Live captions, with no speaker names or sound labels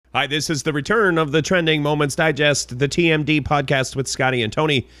Hi, this is the return of the Trending Moments Digest, the TMD podcast with Scotty and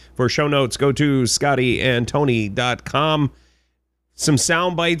Tony. For show notes, go to scottyandtony.com. Some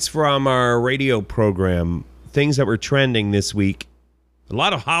sound bites from our radio program, things that were trending this week. A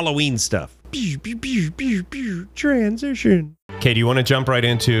lot of Halloween stuff. Transition. Okay, do you want to jump right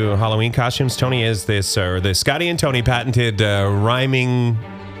into Halloween costumes? Tony, is this the Scotty and Tony patented rhyming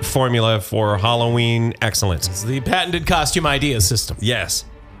formula for Halloween excellence? It's the patented costume idea system. Yes.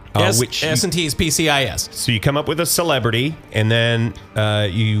 Which S&T's PCIS. So you come up with a celebrity, and then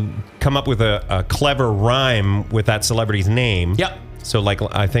you come up with a clever rhyme with that celebrity's name. Yep. So like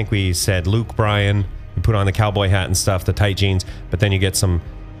I think we said Luke Bryan, you put on the cowboy hat and stuff, the tight jeans, but then you get some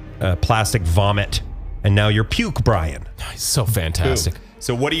plastic vomit, and now you're Puke Bryan. He's so fantastic. Boom.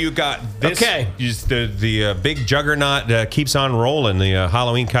 So what do you got? Okay. The big juggernaut keeps on rolling, the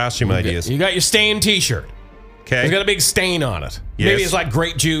Halloween costume ideas. You got your stain t-shirt. Okay. It's got a big stain on it. Yes. Maybe it's like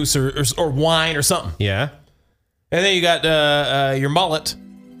grape juice or wine or something. Yeah. And then you got your mullet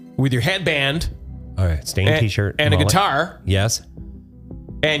with your headband. All right. Stained t-shirt. And mullet. a guitar. Yes.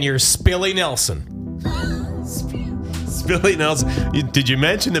 And your Spilly Nelson. Spilly Nelson. Did you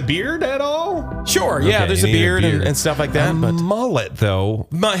mention the beard at all? Sure, yeah, Okay, there's a beard, and stuff like that. But mullet, though.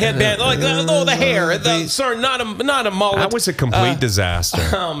 my headband, the hair. Sorry, not a mullet. That was a complete disaster.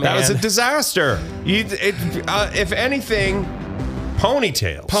 Oh, man. That was a disaster. If anything,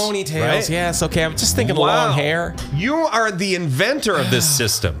 ponytails. Ponytails, right? yes, okay. I'm just thinking Wow. long hair. You are the inventor of this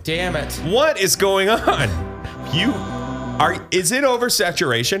system. Damn it. What is going on? Is it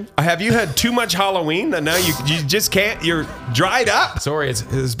oversaturation? Have you had too much Halloween and now you just can't, you're dried up? Sorry,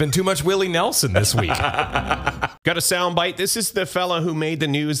 it's been too much Willie Nelson this week. Got a sound bite. This is the fella who made the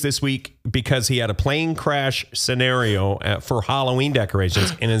news this week because he had a plane crash scenario for Halloween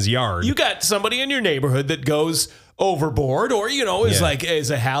decorations in his yard. You got somebody in your neighborhood that goes overboard or, is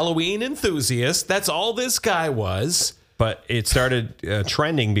a Halloween enthusiast. That's all this guy was. But it started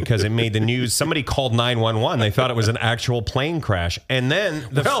trending because it made the news. Somebody called 911. They thought it was an actual plane crash. And then...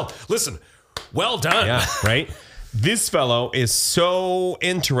 listen, well done. Yeah, right? This fellow is so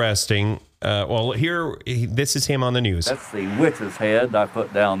interesting. This is him on the news. That's the witch's head I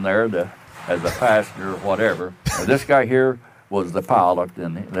put down there as a passenger or whatever. This guy here was the pilot.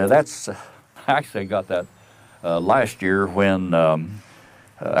 And that's... I actually got that last year when...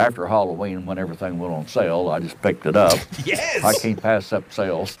 after Halloween, when everything went on sale, I just picked it up. Yes! I can't pass up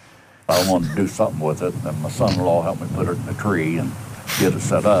sales. I wanted to do something with it, and my son-in-law helped me put it in the tree and get it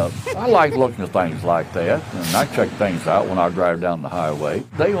set up. I like looking at things like that, and I check things out when I drive down the highway.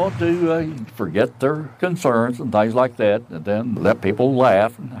 They want to forget their concerns and things like that, and then let people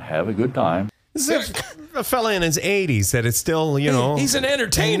laugh and have a good time. This is a fella in his 80s that is still, He's an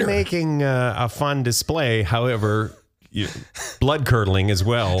entertainer. Making a fun display. However... blood curdling as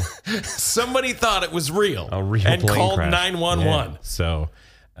well. Somebody thought it was real, and called crash. 911. Yeah. So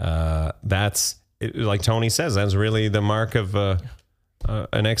that's like Tony says. That's really the mark of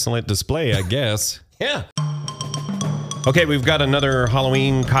an excellent display, I guess. Yeah. Okay, we've got another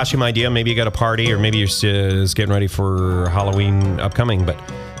Halloween costume idea. Maybe you got a party, or maybe you're just getting ready for Halloween upcoming. But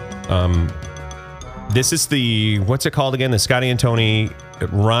this is what's it called again? The Scotty and Tony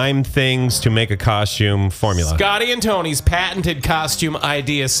rhyme things to make a costume formula. Scotty and Tony's patented costume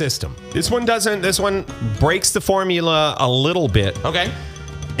idea system. This one breaks the formula a little bit. Okay.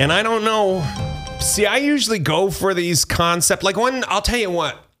 And I don't know. See, I usually go for these concepts. Like I'll tell you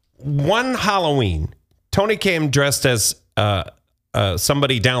what, one Halloween, Tony came dressed as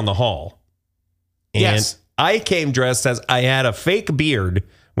somebody down the hall. And yes. I came dressed as I had a fake beard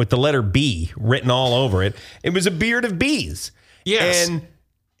with the letter B written all over it. It was a beard of bees. Yes. And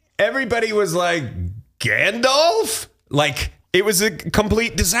everybody was like, Gandalf? Like, it was a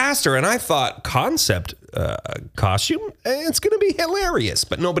complete disaster. And I thought, costume, it's going to be hilarious.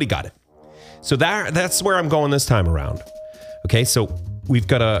 But nobody got it. So that's where I'm going this time around. Okay, so we've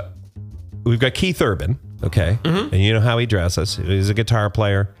got Keith Urban, okay? Mm-hmm. And you know how he dresses. He's a guitar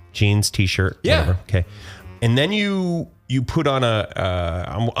player, jeans, t-shirt, whatever, okay? And then you put on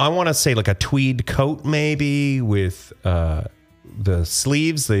I want to say like a tweed coat maybe with... the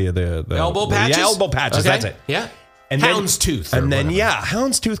sleeves, the elbow patches? Yeah, elbow patches, okay. That's it. Yeah. And houndstooth. And then,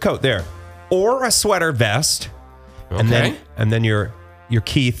 houndstooth coat there. Or a sweater vest. Okay. And then your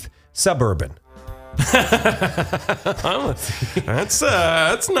Keith Suburban. That's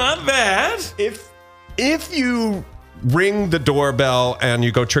not bad. If you ring the doorbell and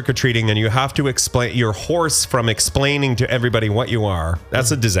you go trick-or-treating and you have to explain your horse from explaining to everybody what you are,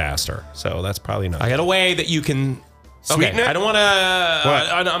 that's a disaster. So that's probably not. I got a way that you can sweeten it. I don't want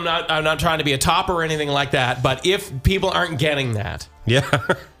to. I'm not trying to be a topper or anything like that. But if people aren't getting that, yeah,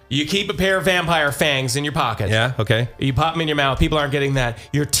 You keep a pair of vampire fangs in your pocket. Yeah, okay. You pop them in your mouth. People aren't getting that.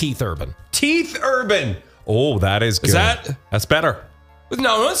 Your teeth urban. Teeth urban. Oh, that is good. That's better.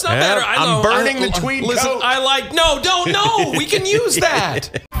 No, it's not better. I'm burning the tweed listen, coat. No. We can use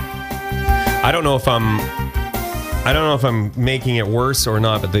that. I don't know if I'm making it worse or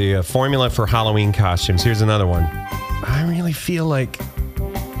not, but the formula for Halloween costumes. Here's another one. I really feel like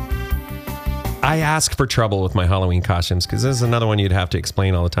I ask for trouble with my Halloween costumes because this is another one you'd have to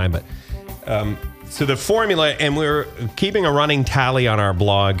explain all the time. But so the formula, and we're keeping a running tally on our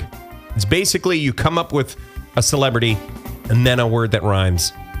blog. It's basically you come up with a celebrity and then a word that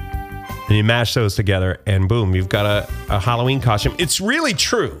rhymes. And you mash those together and boom, you've got a Halloween costume. It's really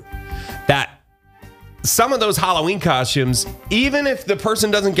true that some of those Halloween costumes, even if the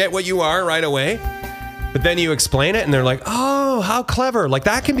person doesn't get what you are right away, but then you explain it and they're like, oh, how clever. Like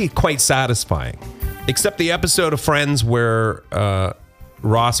that can be quite satisfying. Except the episode of Friends where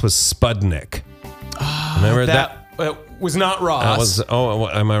Ross was Spudnik. Remember that? Was not Ross.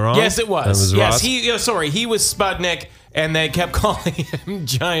 Am I wrong? Yes, it was. That was Ross? He was Spudnik, and they kept calling him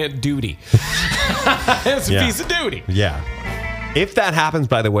Giant Duty. It's a piece of duty. Yeah. If that happens,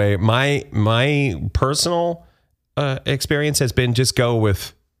 by the way, my personal experience has been just go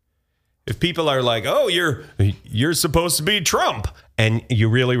with, if people are like, oh, you're supposed to be Trump, and you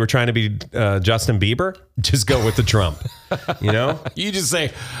really were trying to be Justin Bieber, just go with the Trump. You know? You just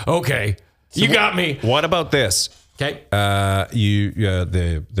say, okay, so you got me. What about this? Okay.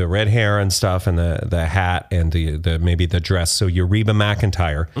 The red hair and stuff, and the hat, and the maybe the dress. So you're Reba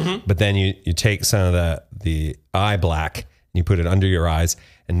McEntire, but then you take some of the eye black and you put it under your eyes,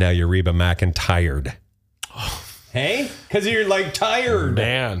 and now you're Reba McEntired. Hey, because you're like tired,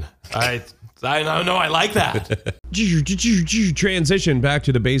 man. I know. I like that. Transition back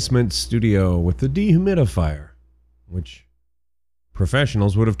to the basement studio with the dehumidifier, which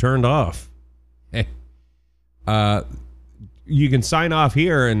professionals would have turned off. You can sign off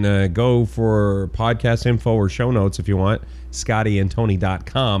here and go for podcast info or show notes if you want.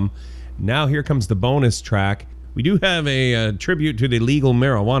 ScottyandTony.com. Now here comes the bonus track. We do have a tribute to the legal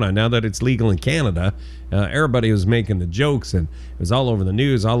marijuana now that it's legal in Canada. Everybody was making the jokes and it was all over the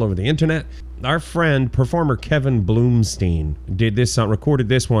news, all over the internet. Our friend, performer Kevin Bloomstein, did this, recorded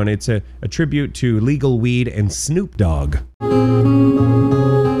this one. It's a tribute to legal weed and Snoop Dogg.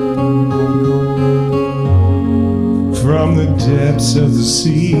 From the depths of the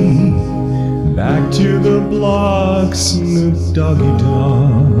sea, back to the block, Snoop Doggy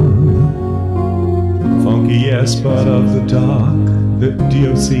Dogg. Funky ass spot of the dock, the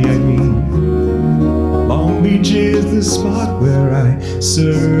DOC I mean. Long Beach is the spot where I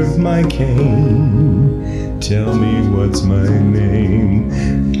serve my cane. Tell me what's my name?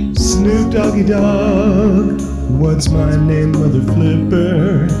 Snoop Doggy Dogg. What's my name, mother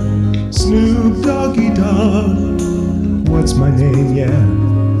flipper? Snoop Doggy Dogg. What's my name, yeah?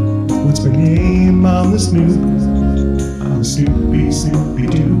 What's my name? I'm the Snoop. I'm a Snoopy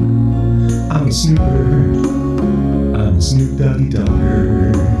Doo. I'm a snooper. I'm a Snoop Doggy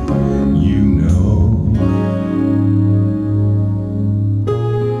Dogger.